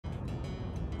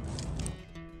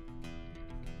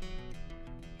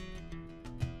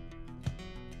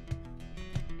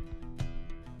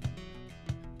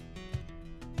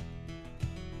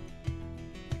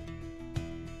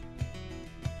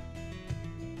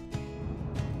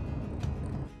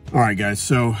All right, guys,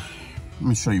 so let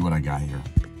me show you what I got here.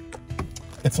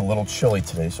 It's a little chilly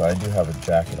today, so I do have a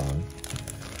jacket on.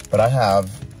 But I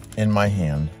have in my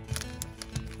hand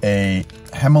a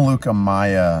Melaleuca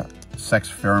Maya sex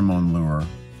pheromone lure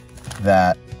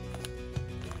that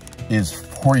is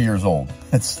 4 years old.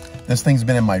 This thing's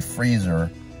been in my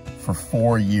freezer for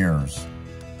 4 years.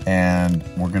 And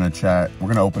we're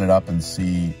gonna open it up and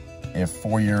see if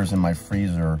 4 years in my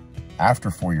freezer,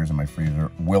 after 4 years in my freezer,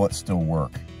 will it still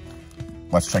work?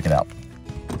 Let's check it out.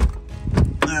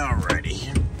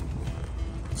 Alrighty.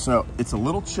 So it's a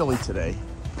little chilly today.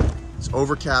 It's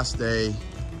overcast day,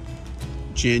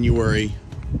 January.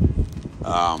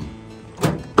 What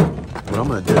I'm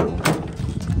gonna do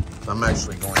is I'm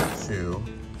actually going to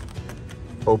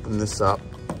open this up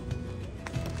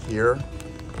here.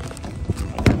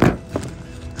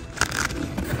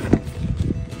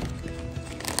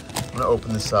 I'm gonna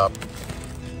open this up.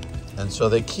 And so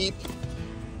they keep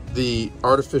the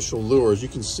artificial lures. You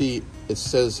can see it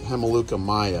says Melaleuca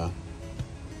Maya,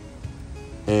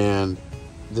 and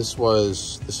this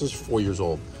is 4 years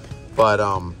old, but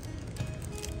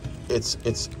it's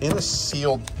in a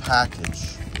sealed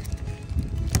package.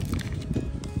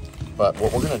 But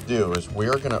what we're gonna do is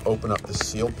we're gonna open up the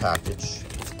sealed package,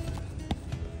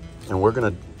 and we're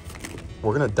gonna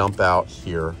dump out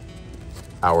here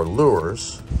our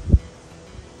lures.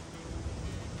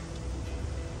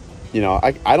 You know,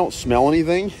 I don't smell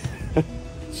anything.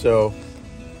 So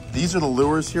these are the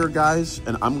lures here, guys,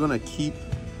 and I'm gonna keep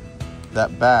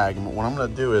that bag. And what I'm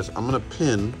gonna do is I'm gonna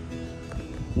pin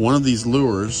one of these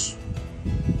lures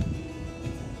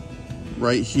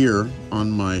right here on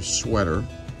my sweater.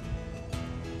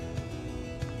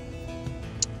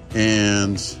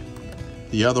 And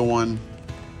the other one,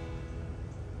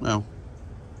 well,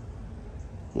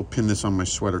 we'll pin this on my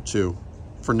sweater too,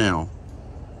 for now.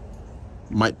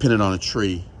 Might pin it on a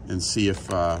tree and see if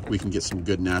we can get some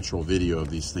good natural video of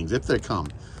these things, if they come.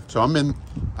 So I'm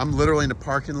literally in the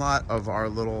parking lot of our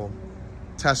little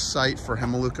test site for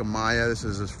Melaleuca Maya. This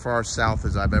is as far south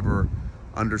as I've ever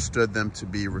understood them to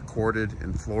be recorded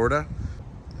in Florida.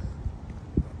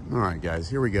 All right, guys,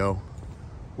 here we go.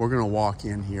 We're gonna walk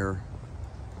in here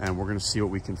and we're gonna see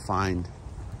what we can find.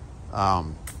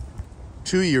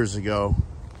 2 years ago,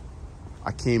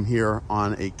 I came here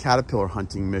on a caterpillar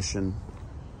hunting mission,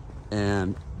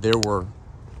 and there were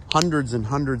hundreds and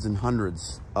hundreds and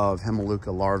hundreds of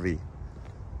Melaleuca larvae.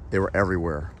 They were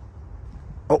everywhere.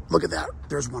 Oh, look at that.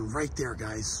 There's one right there,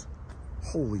 guys.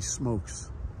 Holy smokes.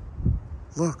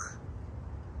 Look.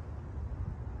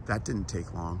 That didn't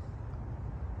take long.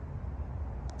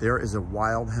 There is a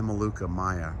wild Melaleuca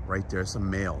Maya right there. It's a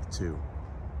male too.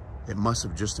 It must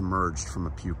have just emerged from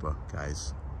a pupa,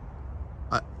 guys.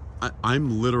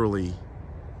 I'm literally,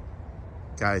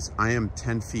 guys, I am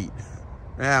 10 feet,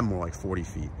 more like 40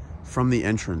 feet from the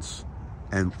entrance.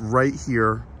 And right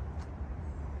here,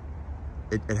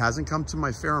 it hasn't come to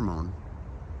my pheromone,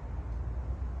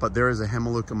 but there is a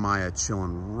Melaleuca Maya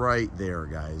chilling right there,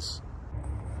 guys.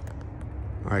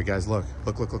 All right, guys, look.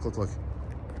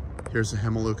 Here's a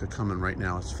Melaleuca coming right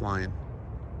now. It's flying.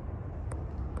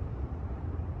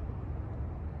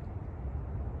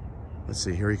 Let's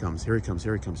see, here he comes. All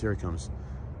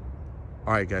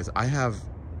right, guys,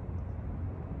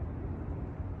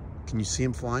 can you see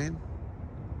him flying?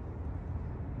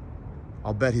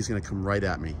 I'll bet he's gonna come right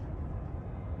at me.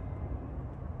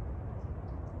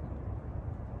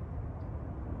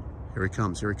 Here he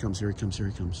comes.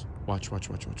 Watch. Look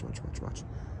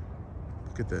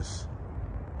at this.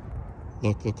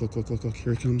 Look.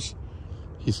 Here he comes.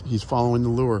 He's following the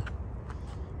lure.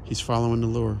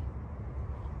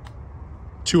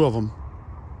 Two of them.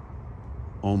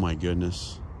 Oh my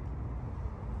goodness.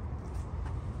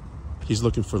 He's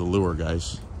looking for the lure,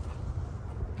 guys.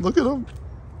 Look at him.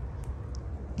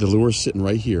 The lure's sitting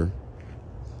right here.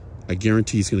 I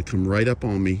guarantee he's gonna come right up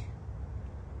on me.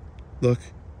 Look.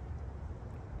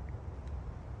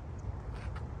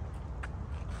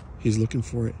 He's looking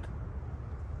for it.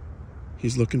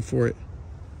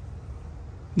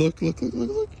 Look.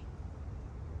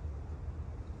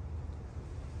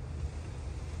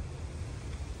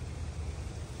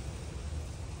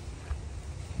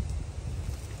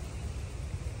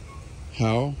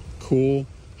 How cool,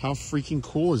 how freaking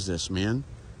cool is this, man?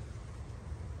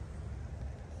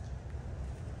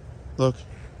 Look.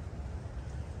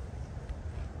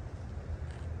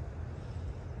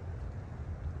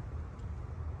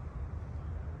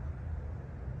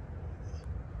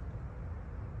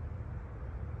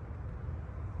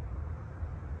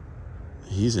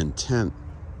 He's intent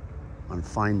on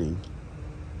finding.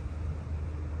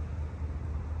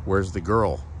 Where's the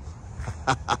girl?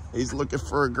 He's looking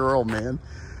for a girl, man.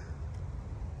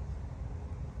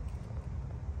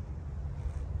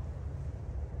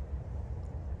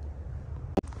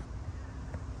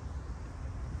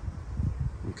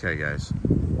 Okay, guys,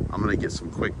 I'm gonna get some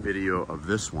quick video of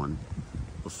this one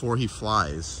before he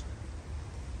flies.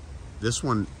 This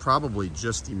one probably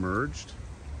just emerged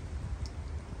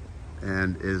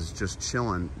and is just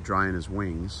chilling, drying his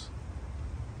wings.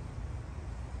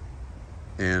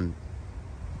 And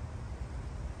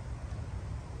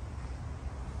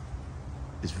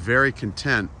is very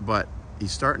content, but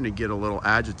he's starting to get a little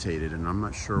agitated, and I'm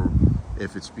not sure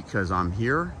if it's because I'm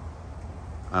here,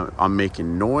 I'm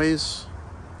making noise,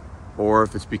 or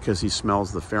if it's because he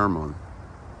smells the pheromone.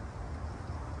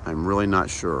 I'm really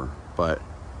not sure, but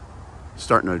he's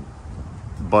starting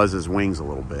to buzz his wings a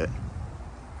little bit.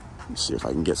 Let me see if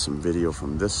I can get some video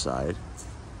from this side.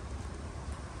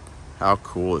 How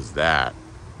cool is that?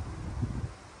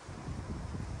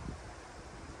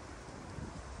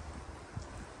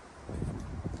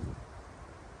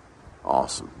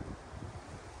 Awesome.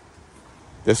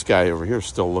 This guy over here is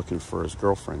still looking for his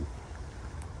girlfriend.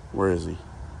 Where is he?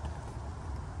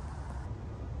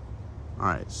 All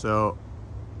right, so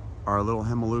our little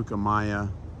Hemiluca Maya.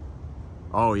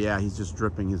 Oh yeah, he's just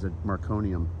dripping his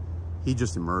marconium. He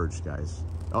just emerged, guys.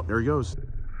 Oh, there he goes.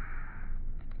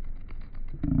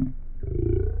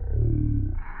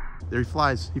 There he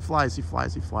flies, he flies, he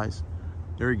flies, he flies.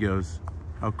 There he goes.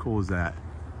 How cool is that?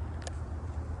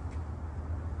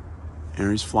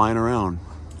 And he's flying around.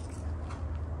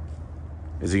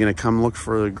 Is he gonna come look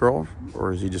for the girl,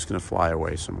 or is he just gonna fly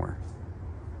away somewhere?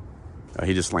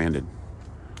 He just landed.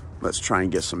 Let's try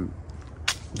and get some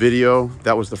video.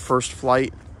 That was the first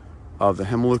flight of the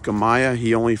Hemiluca Maya.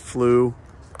 He only flew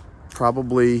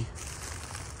probably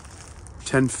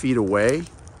 10 feet away,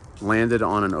 landed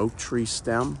on an oak tree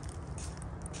stem.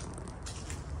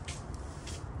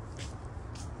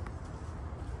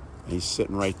 He's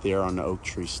sitting right there on the oak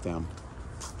tree stem.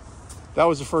 That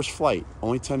was the first flight,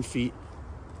 only 10 feet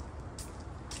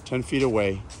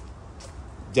away.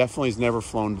 Definitely has never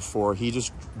flown before. He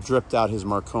just dripped out his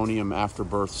marconium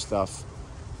afterbirth stuff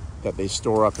that they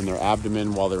store up in their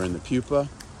abdomen while they're in the pupa.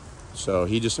 So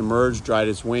he just emerged, dried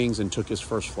his wings, and took his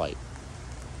first flight.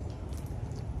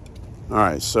 All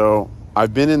right, so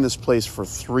I've been in this place for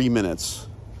 3 minutes,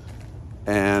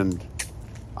 and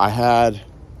I had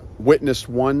witnessed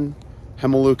one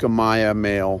Hemiluca Maya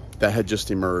male that had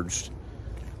just emerged.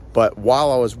 But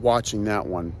while I was watching that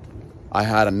one, I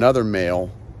had another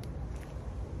male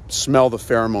smell the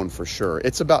pheromone for sure.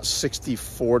 It's about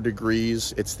 64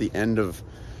 degrees. It's the end of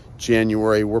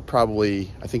January. We're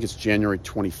probably, I think it's January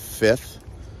 25th.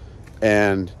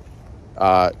 And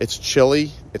it's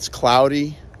chilly, it's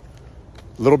cloudy,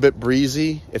 a little bit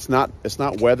breezy. It's not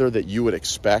weather that you would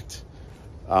expect.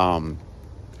 You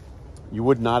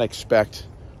would not expect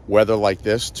weather like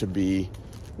this to be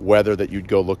weather that you'd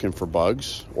go looking for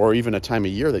bugs, or even a time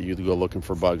of year that you'd go looking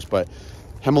for bugs. But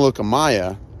Hemiluca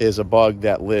Maya is a bug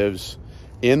that lives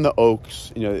in the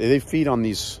oaks. You know, they feed on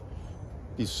this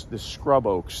scrub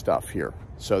oak stuff here.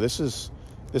 So this is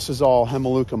all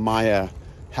Hemiluca Maya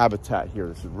habitat here.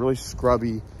 This is really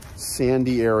scrubby,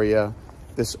 sandy area.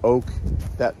 This oak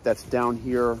that's down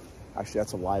here, actually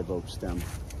that's a live oak stem.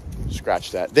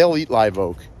 Scratch that. They'll eat live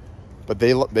oak, but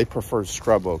they prefer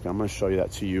scrub oak. I'm going to show you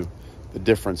that to you, the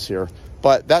difference here.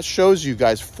 But that shows you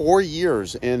guys 4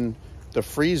 years in the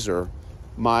freezer.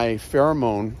 My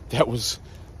pheromone that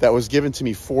was given to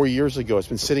me 4 years ago, it's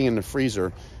been sitting in the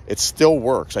freezer. It still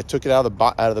works. I took it out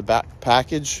of the back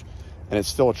package, and it's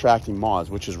still attracting moths,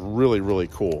 which is really, really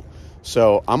cool.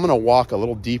 So I'm gonna walk a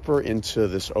little deeper into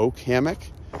this oak hammock,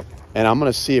 and I'm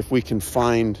gonna see if we can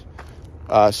find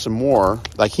some more.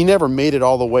 Like, he never made it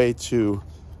all the way to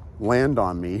land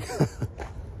on me.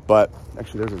 But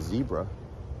actually there's a zebra.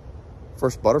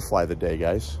 First butterfly of the day,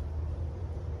 guys.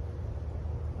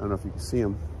 I don't know if you can see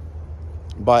him,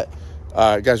 but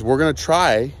guys, we're gonna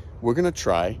try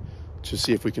to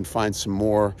see if we can find some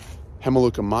more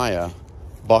Hemiluca Maya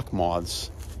buck moths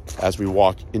as we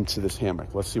walk into this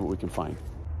hammock. Let's see what we can find.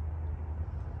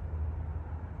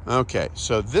 Okay,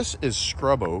 so this is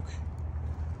scrub oak.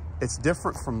 It's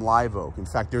different from live oak. In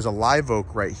fact, there's a live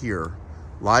oak right here.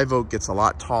 Live oak gets a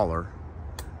lot taller.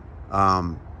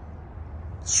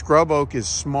 Scrub oak is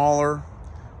smaller.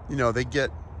 You know, they get,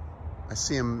 I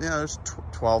see them, you know, there's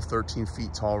 12, 13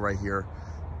 feet tall right here.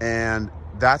 And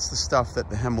that's the stuff that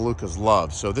the Hemilucas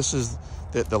love. So this is,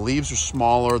 the leaves are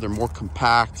smaller, they're more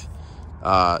compact.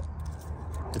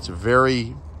 It's a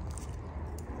very,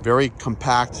 very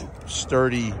compact,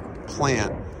 sturdy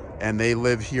plant. And they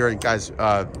live here. And guys,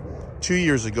 2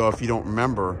 years ago, if you don't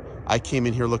remember, I came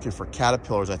in here looking for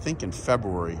caterpillars, I think in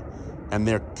February, and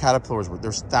their caterpillars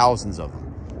there's thousands of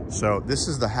them. So this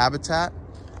is the habitat.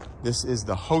 This is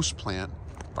the host plant,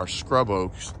 our scrub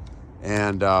oaks.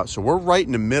 And so we're right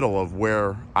in the middle of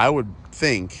where I would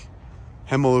think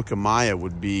Melaleuca maya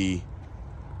would be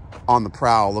on the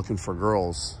prowl looking for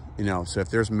girls, you know. So if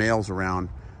there's males around,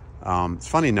 it's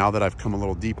funny now that I've come a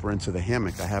little deeper into the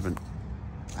hammock, I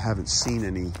haven't seen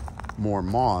any more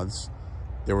moths.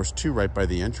 There was 2 right by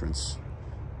the entrance,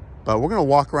 but we're gonna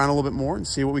walk around a little bit more and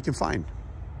see what we can find.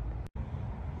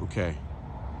 Okay,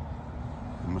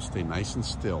 I'm gonna stay nice and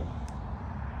still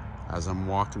as I'm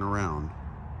walking around.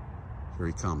 Here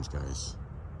he comes, guys.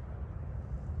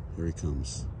 Here he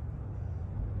comes.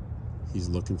 He's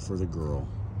looking for the girl.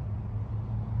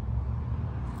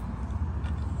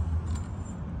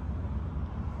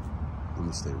 I'm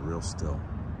gonna stay real still.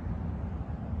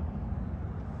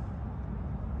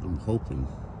 I'm hoping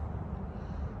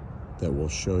that we'll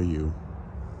show you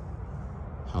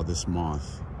how this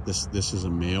moth, this is a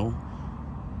male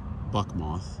buck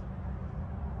moth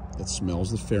that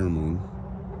smells the pheromone.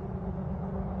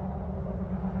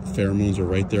 The pheromones are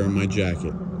right there in my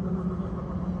jacket.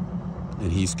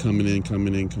 And he's coming in,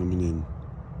 coming in, coming in.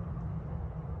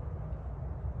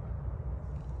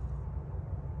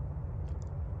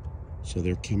 So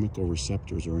their chemical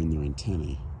receptors are in their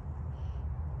antennae.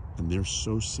 And they're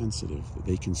so sensitive that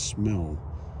they can smell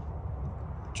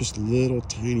just little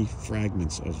tiny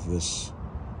fragments of this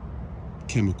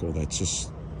chemical that's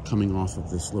just coming off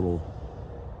of this little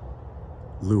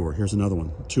lure. Here's another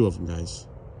one. 2 of them, guys.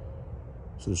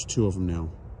 So there's 2 of them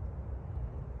now.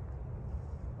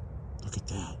 Look at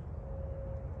that.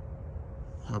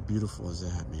 How beautiful is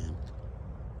that, man?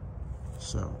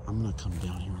 So I'm gonna come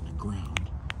down here on the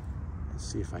ground and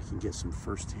see if I can get some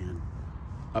firsthand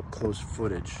up close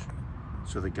footage.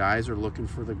 So the guys are looking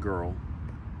for the girl.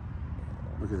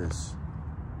 Look at this.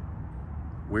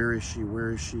 Where is she?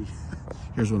 Where is she?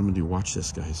 Here's what I'm gonna do. Watch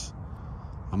this, guys.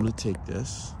 I'm gonna take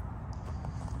this.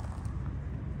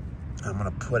 I'm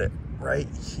gonna put it right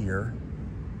here.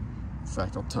 In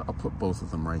fact, I'll put both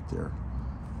of them right there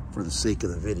for the sake of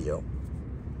the video.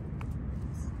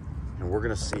 And we're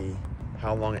gonna see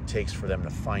how long it takes for them to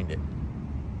find it.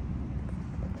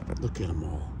 Look at them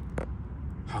all.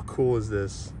 How cool is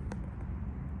this?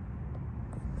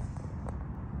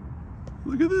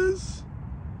 Look at this.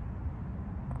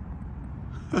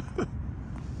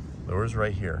 Lure's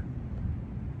right here.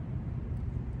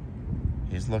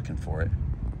 He's looking for it.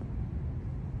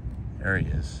 There he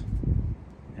is.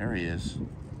 There he is.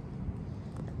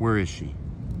 Where is she?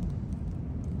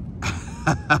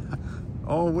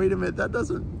 Oh, wait a minute.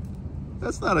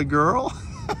 That's not a girl.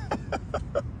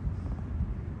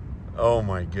 Oh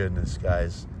my goodness,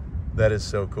 guys. That is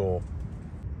so cool.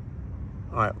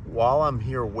 All right, while I'm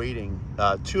here waiting,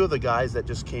 2 of the guys that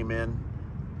just came in,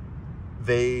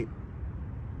 they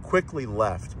quickly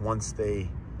left once they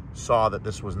saw that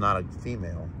this was not a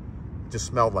female. It just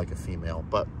smelled like a female.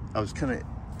 But I was kind of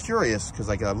curious because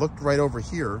I looked right over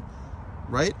here,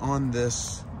 right on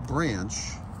this branch.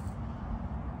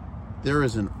 There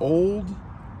is an old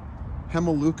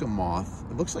Melaleuca moth.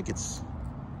 It looks like it's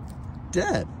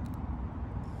dead.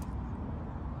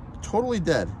 Totally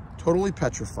dead, totally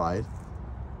petrified.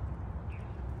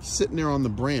 Sitting there on the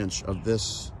branch of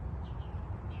this.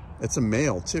 It's a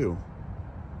male too.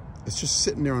 It's just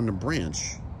sitting there on the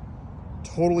branch.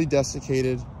 Totally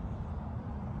desiccated.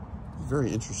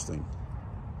 Very interesting.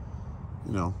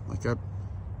 You know, like I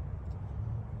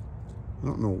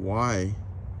don't know why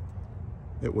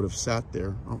it would have sat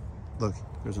there. Oh, look,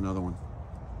 there's another one.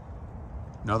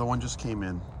 Another one just came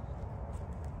in.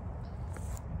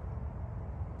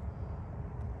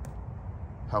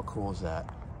 How cool is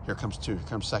that? Here comes 2, here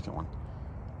comes second one.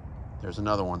 There's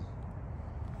another one.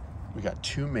 We got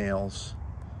 2 males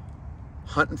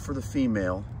hunting for the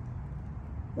female.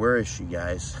 Where is she,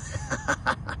 guys?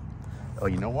 Oh,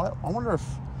 you know what? I wonder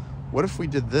what if we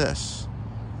did this?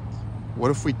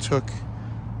 What if we took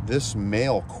this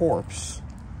male corpse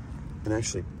and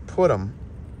actually put him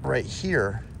right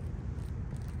here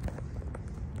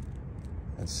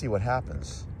and see what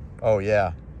happens? Oh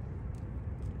yeah.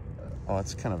 Oh,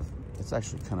 it's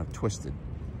actually kind of twisted.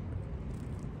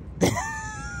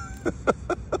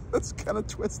 It's kind of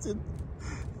twisted.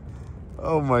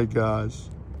 Oh my gosh.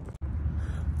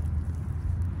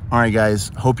 All right, guys,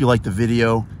 hope you liked the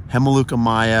video. Melaleuca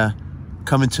maya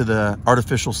coming to the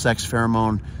artificial sex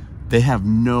pheromone. They have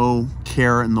no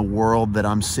care in the world that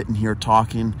I'm sitting here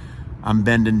talking. I'm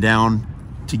bending down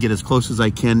to get as close as I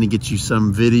can to get you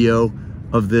some video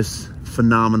of this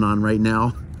phenomenon right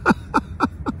now.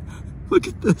 Look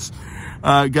at this.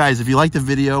 Guys, if you like the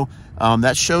video,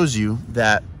 that shows you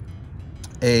that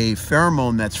a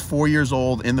pheromone that's 4 years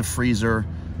old in the freezer,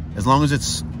 as long as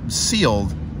it's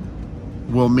sealed,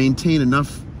 will maintain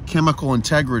enough chemical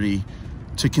integrity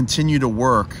to continue to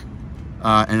work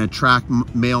and attract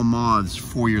male moths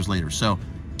 4 years later. So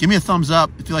give me a thumbs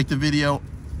up if you like the video.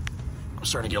 I'm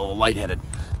starting to get a little lightheaded.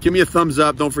 Give me a thumbs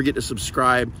up. Don't forget to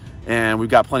subscribe. And we've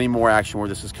got plenty more action where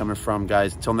this is coming from,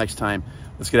 guys. Until next time,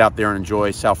 let's get out there and enjoy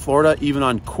South Florida. Even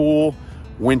on cool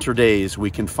winter days,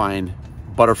 we can find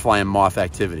butterfly and moth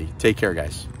activity. Take care,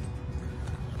 guys.